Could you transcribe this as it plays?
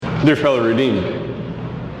Dear fellow redeemed,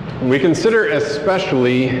 we consider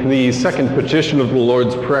especially the second petition of the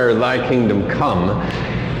Lord's Prayer, Thy kingdom come.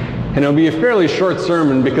 And it'll be a fairly short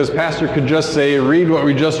sermon because Pastor could just say, read what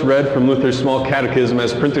we just read from Luther's Small Catechism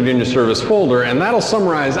as printed in your service folder, and that'll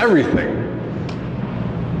summarize everything.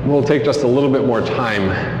 We'll take just a little bit more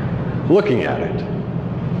time looking at it,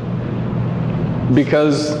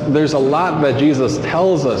 because there's a lot that Jesus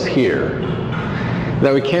tells us here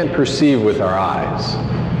that we can't perceive with our eyes.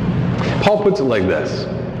 Paul puts it like this: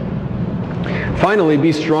 finally,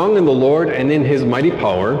 be strong in the Lord and in his mighty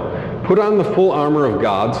power. Put on the full armor of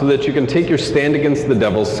God so that you can take your stand against the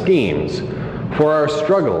devil's schemes. For our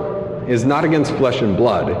struggle is not against flesh and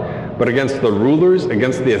blood, but against the rulers,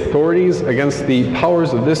 against the authorities, against the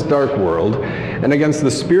powers of this dark world, and against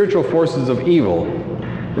the spiritual forces of evil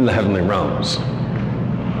in the heavenly realms.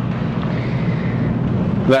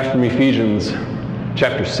 That from Ephesians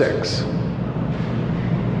chapter 6.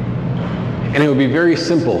 And it would be very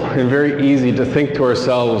simple and very easy to think to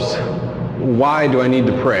ourselves, why do I need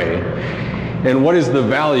to pray? And what is the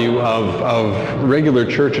value of regular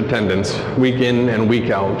church attendance week in and week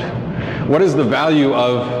out? What is the value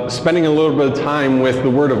of spending a little bit of time with the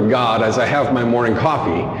Word of God as I have my morning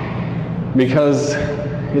coffee? Because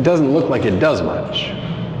it doesn't look like it does much.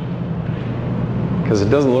 Because it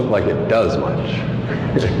doesn't look like it does much.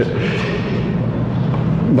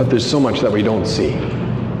 But there's so much that we don't see.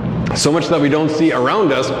 So much that we don't see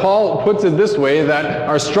around us. Paul puts it this way, that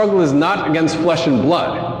our struggle is not against flesh and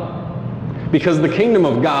blood. Because the kingdom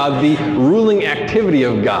of God, the ruling activity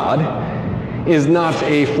of God, is not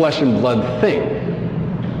a flesh and blood thing.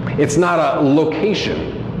 It's not a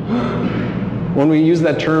location. When we use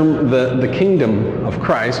that term, the kingdom of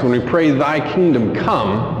Christ, when we pray, Thy kingdom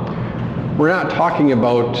come, we're not talking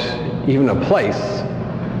about even a place.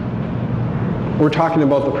 We're talking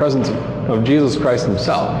about the presence of Jesus Christ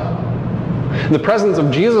himself. The presence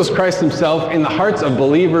of Jesus Christ himself in the hearts of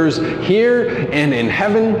believers here and in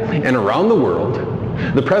heaven and around the world.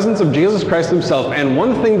 The presence of Jesus Christ himself. And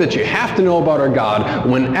one thing that you have to know about our God,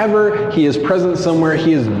 whenever he is present somewhere,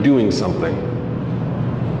 he is doing something.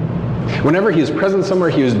 Whenever he is present somewhere,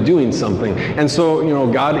 he is doing something. And so,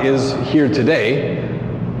 God is here today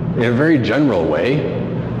in a very general way,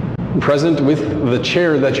 present with the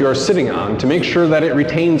chair that you are sitting on to make sure that it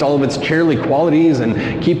retains all of its chairly qualities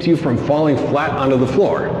and keeps you from falling flat onto the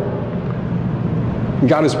floor.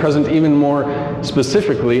 God is present even more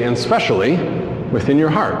specifically and specially within your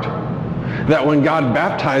heart. That when God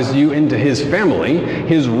baptized you into his family,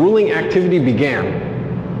 his ruling activity began.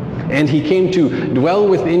 And he came to dwell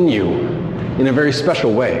within you in a very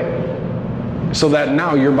special way. So that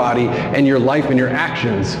now your body and your life and your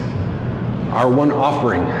actions are one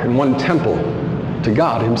offering and one temple to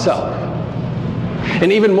God himself.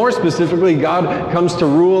 And even more specifically, God comes to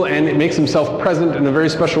rule and it makes himself present in a very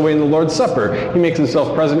special way in the Lord's Supper. He makes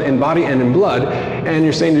himself present in body and in blood. And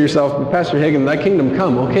you're saying to yourself, Pastor Hagen, thy kingdom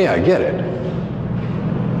come. Okay, I get it.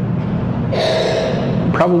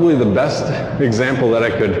 Probably the best example that I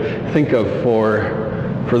could think of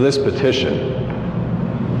for this petition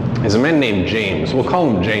is a man named James. We'll call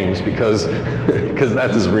him James because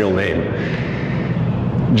that's his real name.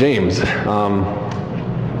 James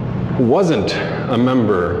wasn't a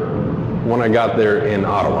member when I got there in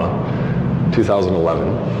Ottawa,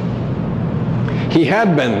 2011. He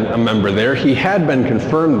had been a member there. He had been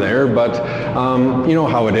confirmed there, but you know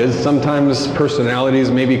how it is. Sometimes personalities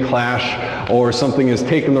maybe clash, or something is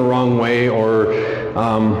taken the wrong way, or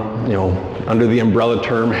under the umbrella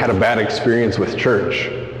term, had a bad experience with church.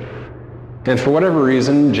 And for whatever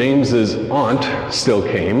reason, James's aunt still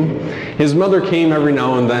came. His mother came every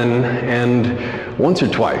now and then, and once or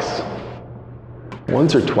twice,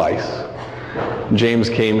 James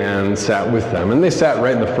came and sat with them. And they sat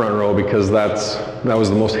right in the front row because that was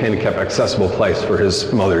the most handicap accessible place for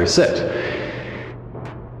his mother to sit.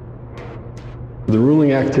 The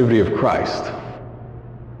ruling activity of Christ.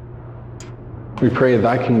 We pray,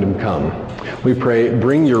 thy kingdom come. We pray,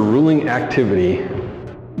 bring your ruling activity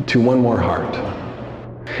to one more heart.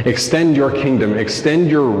 Extend your kingdom, extend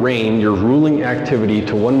your reign, your ruling activity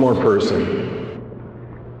to one more person.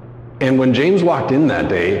 And when James walked in that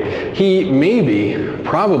day, he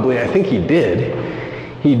probably, I think he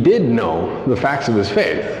did know the facts of his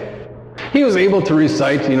faith. He was able to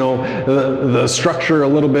recite, the structure a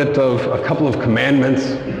little bit of a couple of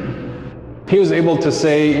commandments. He was able to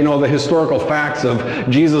say, the historical facts of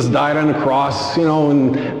Jesus died on a cross,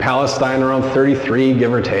 in Palestine around 33,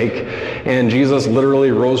 give or take, and Jesus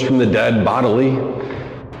literally rose from the dead bodily.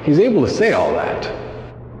 He's able to say all that.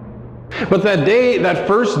 But that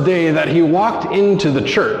first day that he walked into the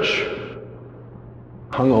church,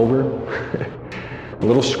 hungover, a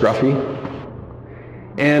little scruffy,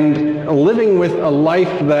 and living with a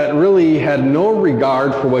life that really had no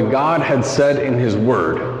regard for what God had said in His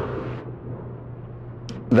Word.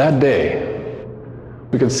 That day,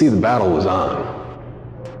 we could see the battle was on.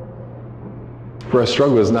 For our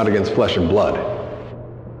struggle is not against flesh and blood,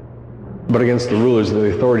 but against the rulers and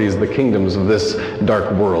the authorities, the kingdoms of this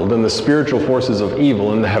dark world, and the spiritual forces of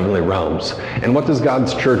evil in the heavenly realms. And what does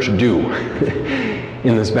God's church do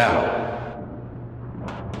in this battle?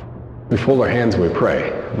 We fold our hands and we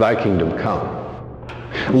pray, Thy kingdom come.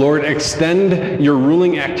 Lord, extend your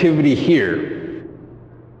ruling activity here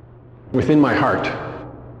within my heart,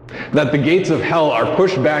 that the gates of hell are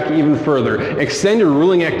pushed back even further. Extend your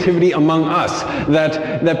ruling activity among us,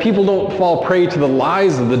 that people don't fall prey to the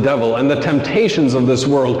lies of the devil and the temptations of this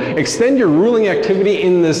world. Extend your ruling activity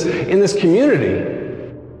in this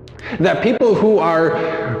community, that people who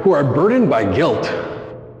are burdened by guilt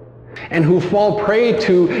and who fall prey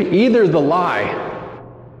to either the lie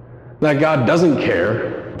that God doesn't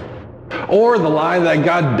care, or the lie that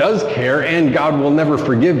God does care and God will never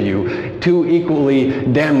forgive you, two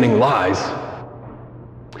equally damning lies.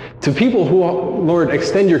 To people who, Lord,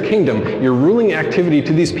 extend your kingdom, your ruling activity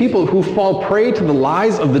to these people who fall prey to the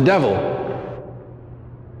lies of the devil,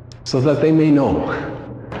 so that they may know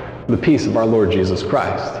the peace of our Lord Jesus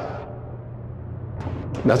Christ.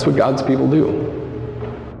 That's what God's people do.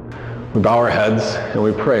 We bow our heads and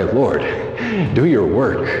we pray, Lord, do your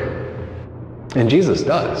work. And Jesus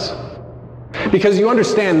does. Because you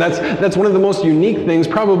understand that's one of the most unique things,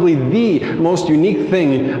 probably the most unique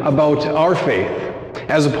thing about our faith,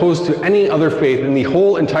 as opposed to any other faith in the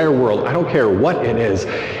whole entire world. I don't care what it is.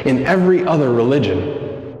 In every other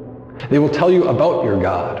religion, they will tell you about your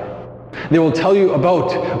God. They will tell you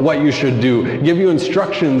about what you should do, give you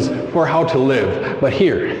instructions for how to live. But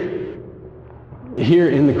here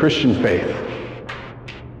in the Christian faith,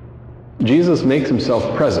 Jesus makes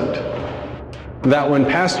himself present. That when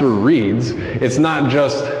pastor reads, it's not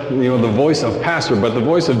just the voice of pastor, but the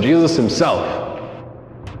voice of Jesus himself.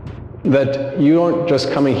 That you aren't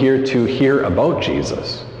just coming here to hear about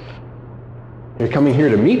Jesus. You're coming here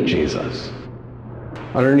to meet Jesus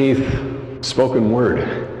underneath spoken word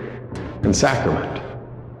and sacrament.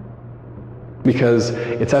 Because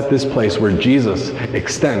it's at this place where Jesus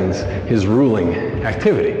extends his ruling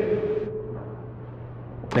activity.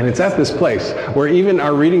 And it's at this place where even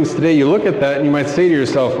our readings today, you look at that and you might say to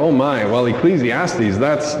yourself, oh my, well, Ecclesiastes,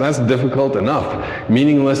 that's difficult enough.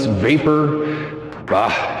 Meaningless vapor,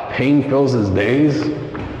 pain fills his days.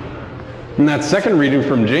 And that second reading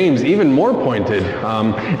from James, even more pointed.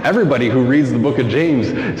 Everybody who reads the book of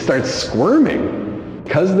James starts squirming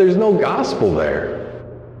because there's no gospel there.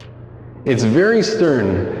 It's very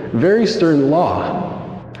stern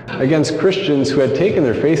law against Christians who had taken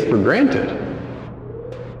their faith for granted.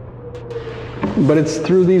 But it's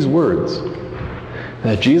through these words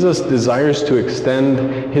that Jesus desires to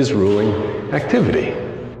extend his ruling activity.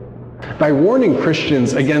 By warning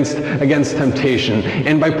Christians against temptation,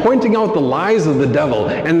 and by pointing out the lies of the devil,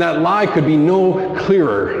 and that lie could be no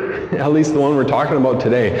clearer, at least the one we're talking about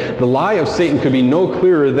today. The lie of Satan could be no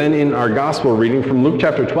clearer than in our gospel reading from Luke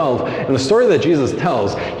chapter 12. And the story that Jesus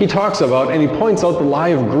tells, he talks about and he points out the lie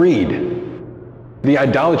of greed, the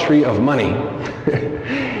idolatry of money.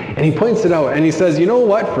 And he points it out and he says, you know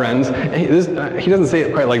what, friends? He doesn't say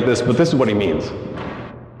it quite like this, but this is what he means.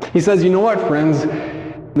 He says, you know what, friends?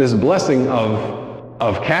 This blessing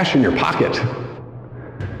of cash in your pocket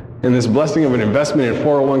and this blessing of an investment in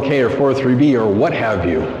 401k or 403b or what have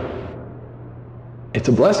you, it's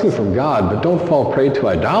a blessing from God, but don't fall prey to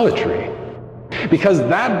idolatry. Because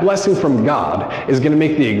that blessing from God is going to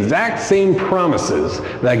make the exact same promises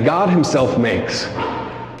that God himself makes.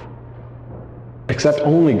 Except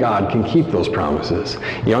only God can keep those promises.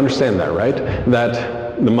 You understand that, right?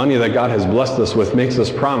 That the money that God has blessed us with makes us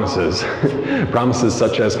promises. Promises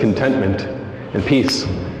such as contentment and peace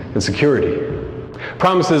and security.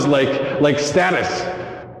 Promises like status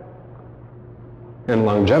and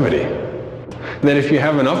longevity. That if you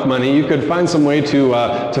have enough money, you could find some way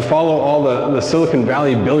to follow all the Silicon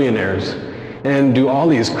Valley billionaires and do all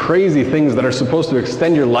these crazy things that are supposed to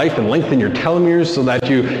extend your life and lengthen your telomeres so that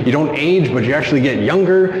you don't age, but you actually get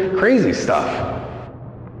younger. Crazy stuff.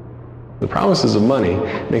 The promises of money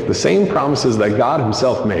make the same promises that God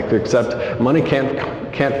himself makes, except money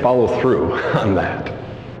can't follow through on that.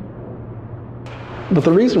 But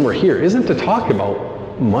the reason we're here isn't to talk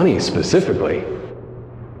about money specifically.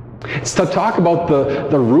 It's to talk about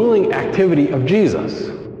the ruling activity of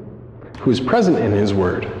Jesus, who is present in his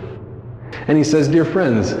word. And he says, dear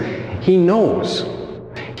friends, he knows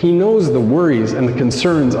He knows the worries and the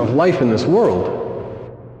concerns of life in this world.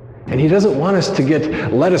 And he doesn't want us to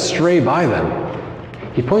get led astray by them.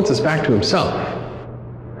 He points us back to himself.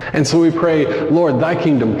 And so we pray, Lord, thy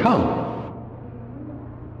kingdom come.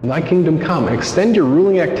 Thy kingdom come. Extend your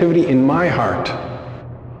ruling activity in my heart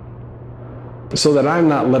so that I'm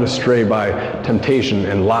not led astray by temptation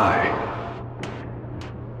and lie.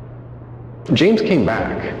 James came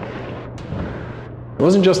back. It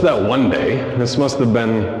wasn't just that one day. This must have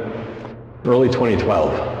been early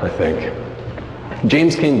 2012, I think.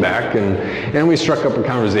 James came back and we struck up a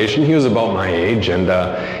conversation. He was about my age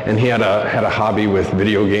and he had a hobby with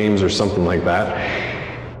video games or something like that.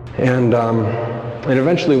 And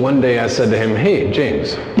eventually one day I said to him, "Hey,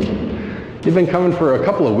 James, you've been coming for a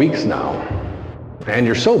couple of weeks now and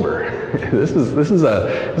you're sober. This is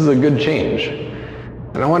a good change.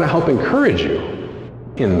 And I want to help encourage you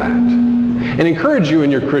in that. And encourage you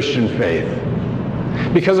in your Christian faith.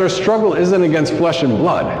 Because our struggle isn't against flesh and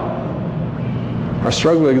blood. Our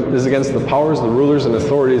struggle is against the powers, the rulers, and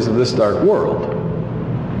authorities of this dark world."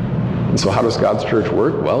 And so how does God's church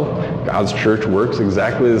work? Well, God's church works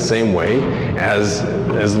exactly the same way as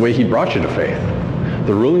the way he brought you to faith.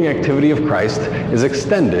 The ruling activity of Christ is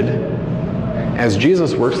extended as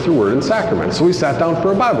Jesus works through word and sacrament. So we sat down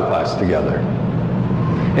for a Bible class together.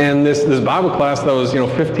 And this Bible class that was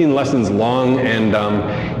 15 lessons long, and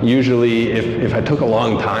usually if I took a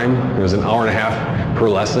long time, it was an hour and a half per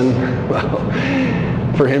lesson. Well,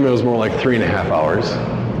 for him it was more like 3.5 hours,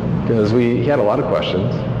 because he had a lot of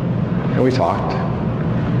questions, and we talked.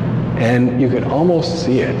 And you could almost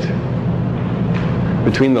see it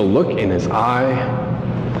between the look in his eye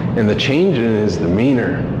and the change in his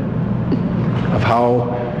demeanor of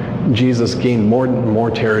how Jesus gained more and more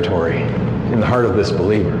territory in the heart of this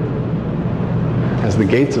believer as the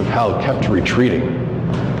gates of hell kept retreating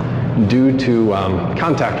due to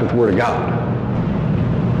contact with the Word of God,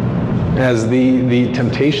 as the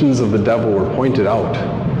temptations of the devil were pointed out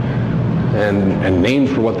and named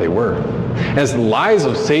for what they were, as the lies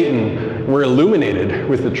of Satan were illuminated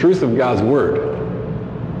with the truth of God's Word.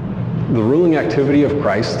 The ruling activity of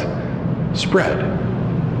Christ spread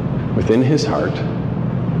within his heart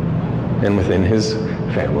and within his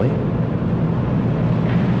family.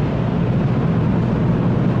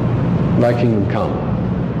 Thy kingdom come.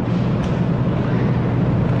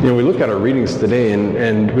 We look at our readings today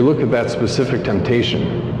and we look at that specific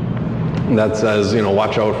temptation that says,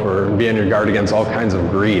 watch out for, be on your guard against all kinds of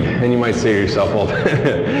greed. And you might say to yourself, well,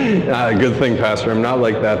 good thing, Pastor, I'm not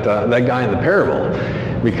like that guy in the parable,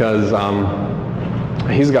 because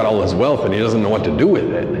he's got all his wealth and he doesn't know what to do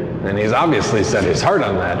with it. And he's obviously set his heart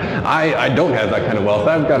on that. I don't have that kind of wealth.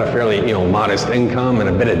 I've got a fairly, modest income and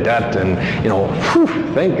a bit of debt, and,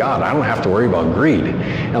 thank God I don't have to worry about greed.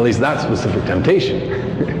 At least that specific temptation.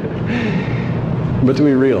 But do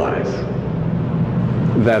we realize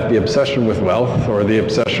that the obsession with wealth, or the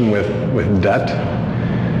obsession with debt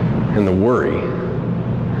and the worry,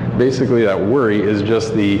 basically that worry is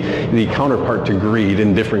just the counterpart to greed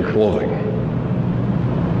in different clothing?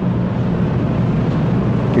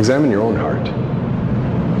 Examine your own heart.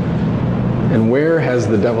 And where has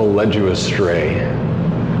the devil led you astray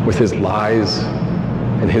with his lies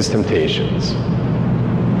and his temptations?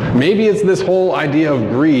 Maybe it's this whole idea of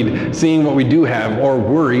greed, seeing what we do have, or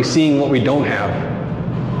worry, seeing what we don't have.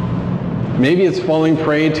 Maybe it's falling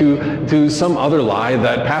prey to some other lie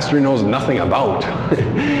that pastor knows nothing about.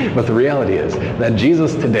 But the reality is that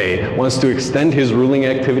Jesus today wants to extend his ruling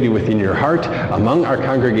activity within your heart, among our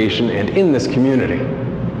congregation, and in this community.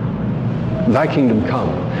 Thy kingdom come.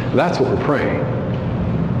 That's what we're praying.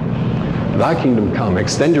 Thy kingdom come.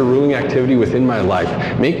 Extend your ruling activity within my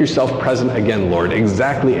life. Make yourself present again, Lord,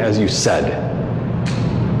 exactly as you said.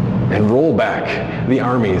 And roll back the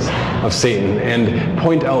armies of Satan and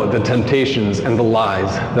point out the temptations and the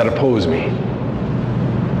lies that oppose me.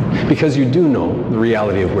 Because you do know the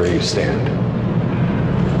reality of where you stand.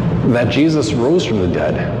 That Jesus rose from the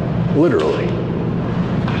dead, literally.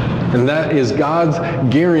 And that is God's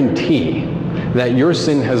guarantee that your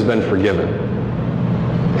sin has been forgiven.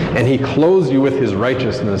 And he clothes you with his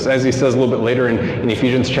righteousness. As he says a little bit later in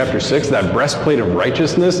Ephesians chapter 6, that breastplate of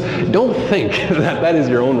righteousness, don't think that is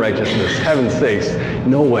your own righteousness. Heaven's sakes,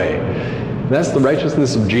 no way. That's the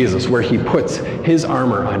righteousness of Jesus, where he puts his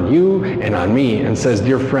armor on you and on me and says,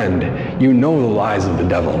 dear friend, you know the lies of the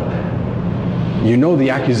devil. You know the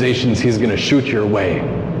accusations he's going to shoot your way.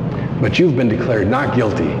 But you've been declared not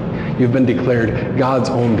guilty. You've been declared God's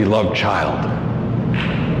own beloved child.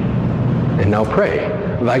 And now pray,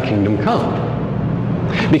 thy kingdom come.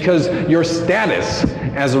 Because your status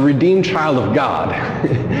as a redeemed child of God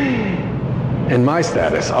And my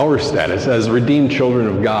status, our status as redeemed children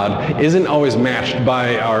of God, isn't always matched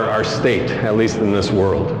by our state, at least in this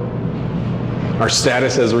world. Our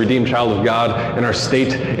status as a redeemed child of God and our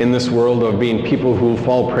state in this world of being people who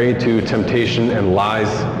fall prey to temptation and lies.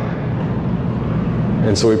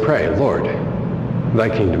 And so we pray, Lord, thy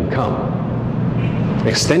kingdom come.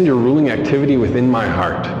 Extend your ruling activity within my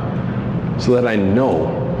heart so that I know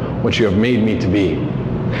what you have made me to be,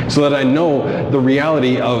 so that I know the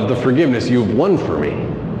reality of the forgiveness you've won for me.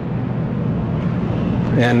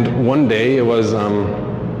 And one day, it was,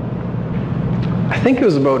 I think it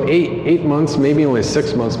was about eight months, maybe only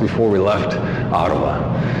 6 months before we left Ottawa.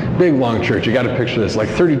 Big, long church. You got to picture this, like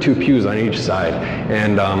 32 pews on each side.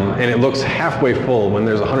 And it looks halfway full when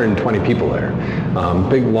there's 120 people there.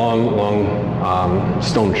 Big, long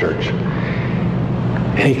stone church.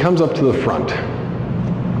 And he comes up to the front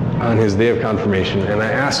on his day of confirmation, and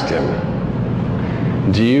I asked him,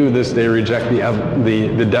 do you this day reject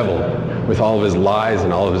the devil with all of his lies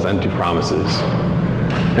and all of his empty promises?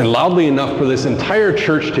 And loudly enough for this entire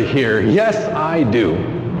church to hear, yes, I do.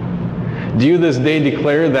 Do you this day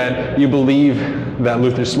declare that you believe that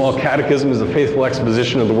Luther's Small Catechism is a faithful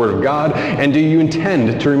exposition of the Word of God? And do you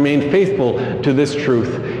intend to remain faithful to this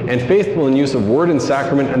truth and faithful in use of word and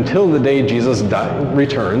sacrament until the day Jesus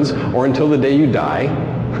returns, or until the day you die?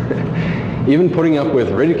 Even putting up with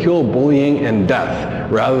ridicule, bullying, and death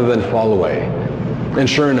rather than fall away. And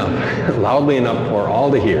sure enough, loudly enough for all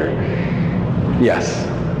to hear, yes,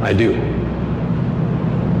 I do.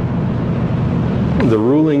 The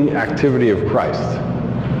ruling activity of Christ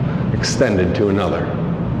extended to another.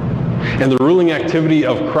 And the ruling activity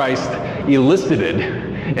of Christ elicited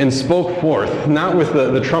and spoke forth, not with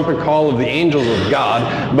the trumpet call of the angels of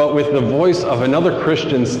God, but with the voice of another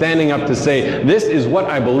Christian standing up to say, this is what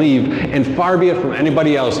I believe, and far be it from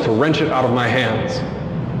anybody else to wrench it out of my hands.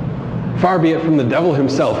 Far be it from the devil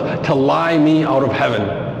himself to lie me out of heaven.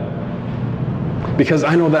 Because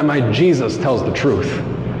I know that my Jesus tells the truth.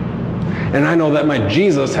 And I know that my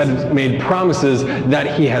Jesus had made promises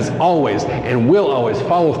that he has always and will always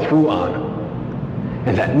follow through on.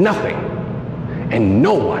 And that nothing and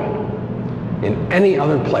no one in any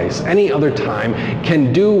other place, any other time,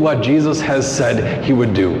 can do what Jesus has said he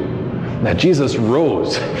would do. That Jesus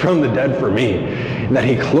rose from the dead for me, that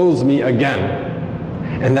he clothes me again,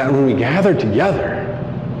 and that when we gather together,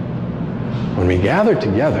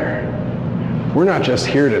 we're not just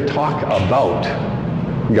here to talk about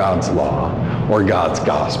God's law or God's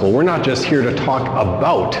gospel. We're not just here to talk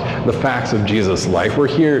about the facts of Jesus' life. We're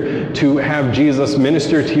here to have Jesus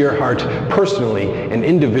minister to your heart personally and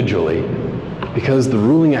individually, because the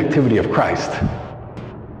ruling activity of Christ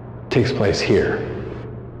takes place here.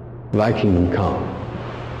 Thy kingdom come.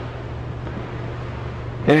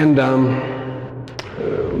 And a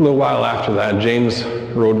little while after that, James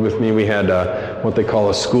rode with me. We had what they call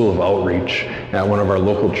a school of outreach at one of our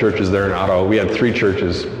local churches there in Ottawa. We had 3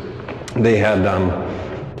 churches. They had,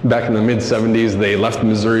 back in the mid-70s, they left the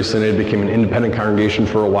Missouri Synod, became an independent congregation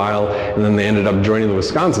for a while, and then they ended up joining the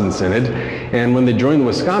Wisconsin Synod. And when they joined the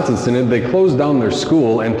Wisconsin Synod, they closed down their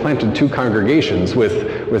school and planted 2 congregations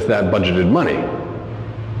with that budgeted money.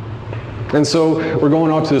 And so we're going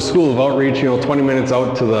out to the school of outreach, 20 minutes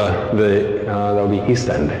out to that would be East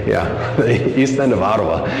End, the East End of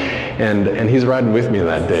Ottawa. And he's riding with me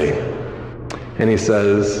that day. And he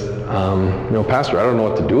says, Pastor, I don't know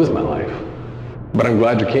what to do with my life, but I'm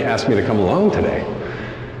glad you asked me to come along today.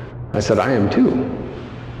 I said, I am too.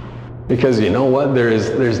 Because you know what?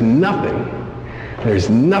 There's nothing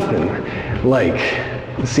like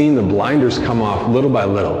seeing the blinders come off little by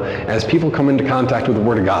little as people come into contact with the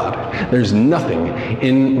Word of God. There's nothing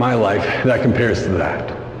in my life that compares to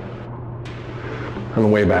that. On the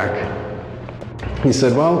way back, he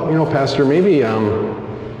said, well, Pastor, maybe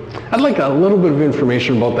I'd like a little bit of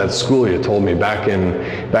information about that school you told me back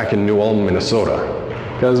in New Ulm, Minnesota.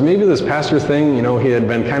 Because maybe this pastor thing, he had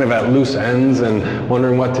been kind of at loose ends and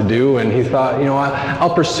wondering what to do, and he thought,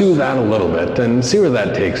 I'll pursue that a little bit and see where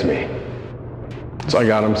that takes me. So I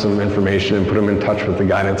got him some information and put him in touch with the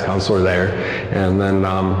guidance counselor there, and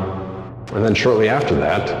then shortly after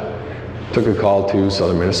that, took a call to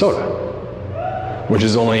Southern Minnesota, which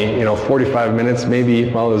is only 45 minutes, maybe,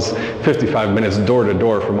 it was 55 minutes door to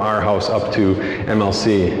door from our house up to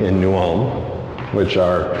MLC in New Ulm, which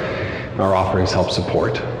our offerings help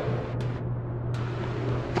support.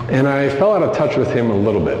 And I fell out of touch with him a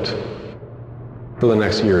little bit for the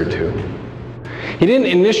next year or 2. He didn't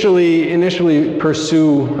initially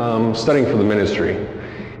pursue studying for the ministry,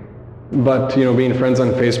 but being friends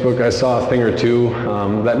on Facebook, I saw a thing or 2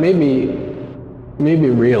 that made me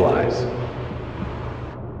realize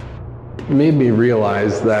made me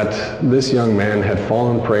realize that this young man had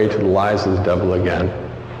fallen prey to the lies of the devil again.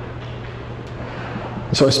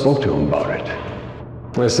 So I spoke to him about it.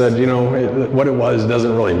 I said, what it was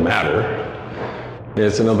doesn't really matter.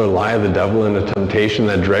 It's another lie of the devil and a temptation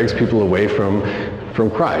that drags people away from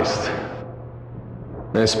Christ.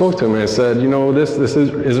 And I spoke to him and I said, this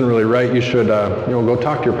isn't really right. You should go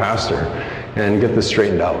talk to your pastor and get this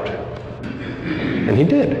straightened out. And he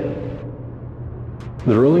did.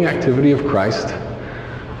 The ruling activity of Christ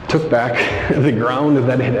took back the ground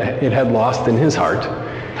that it had lost in his heart.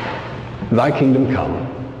 Thy kingdom come.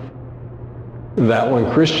 That when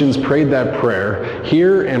Christians prayed that prayer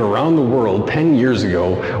here and around the world 10 years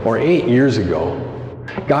ago or 8 years ago,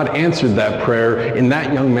 God answered that prayer in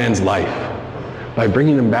that young man's life by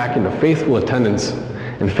bringing him back into faithful attendance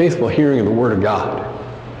and faithful hearing of the Word of God.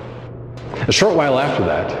 A short while after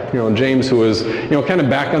that, James, who was, kind of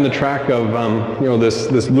back on the track of,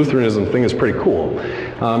 this Lutheranism thing is pretty cool.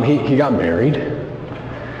 He got married.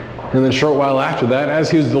 And then a short while after that, as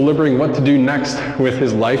he was deliberating what to do next with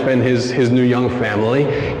his life and his new young family,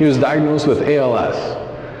 he was diagnosed with ALS,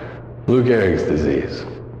 Lou Gehrig's disease.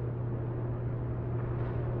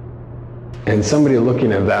 And somebody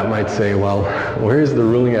looking at that might say, well, where is the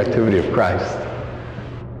ruling activity of Christ?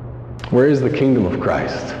 Where is the kingdom of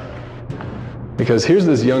Christ? Because here's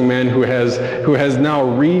this young man who has now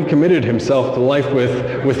recommitted himself to life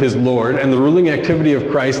with his Lord, and the ruling activity of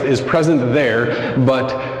Christ is present there,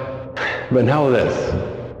 but now this.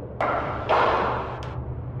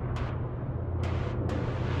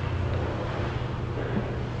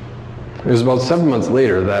 It was about 7 months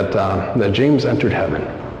later that James entered heaven.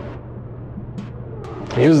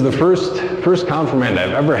 He was the first confirmand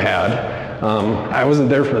I've ever had. I wasn't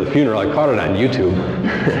there for the funeral. I caught it on YouTube.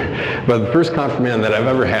 But the first confirmand that I've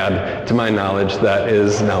ever had, to my knowledge, that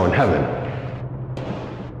is now in heaven.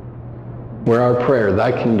 Where our prayer,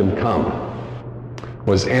 thy kingdom come,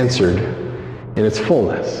 was answered in its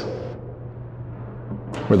fullness.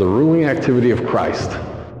 Where the ruling activity of Christ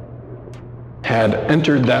had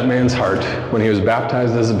entered that man's heart when he was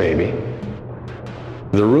baptized as a baby.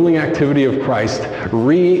 The ruling activity of Christ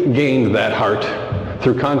regained that heart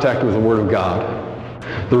through contact with the Word of God.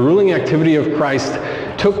 The ruling activity of Christ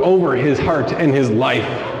took over his heart and his life,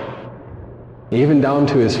 even down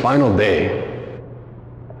to his final day,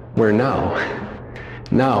 where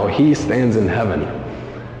now he stands in heaven.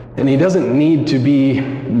 And he doesn't need to be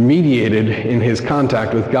mediated in his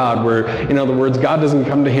contact with God, where, in other words, God doesn't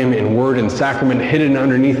come to him in word and sacrament hidden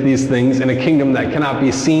underneath these things in a kingdom that cannot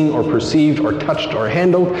be seen or perceived or touched or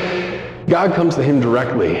handled. God comes to him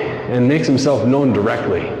directly and makes himself known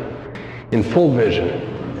directly in full vision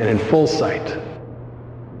and in full sight.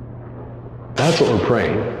 That's what we're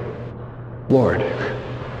praying. Lord,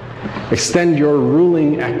 extend your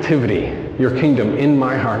ruling activity, your kingdom in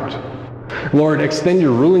my heart. Lord, extend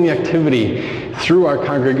your ruling activity through our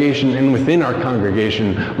congregation and within our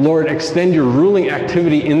congregation. Lord, extend your ruling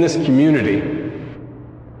activity in this community.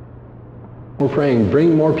 We're praying,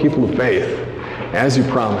 bring more people to faith, as you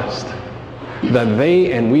promised, that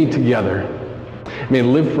they and we together may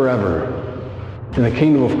live forever in the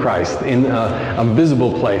kingdom of Christ, in a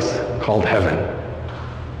visible place called heaven.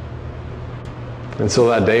 And so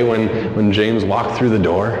that day when James walked through the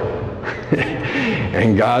door,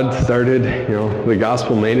 and God started, the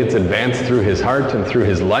gospel made its advance through his heart and through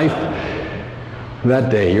his life. That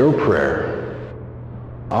day, your prayer,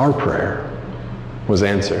 our prayer, was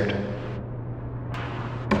answered.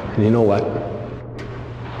 And you know what?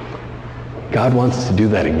 God wants to do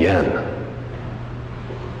that again.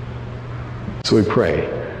 So we pray,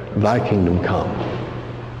 thy kingdom come.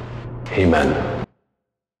 Amen.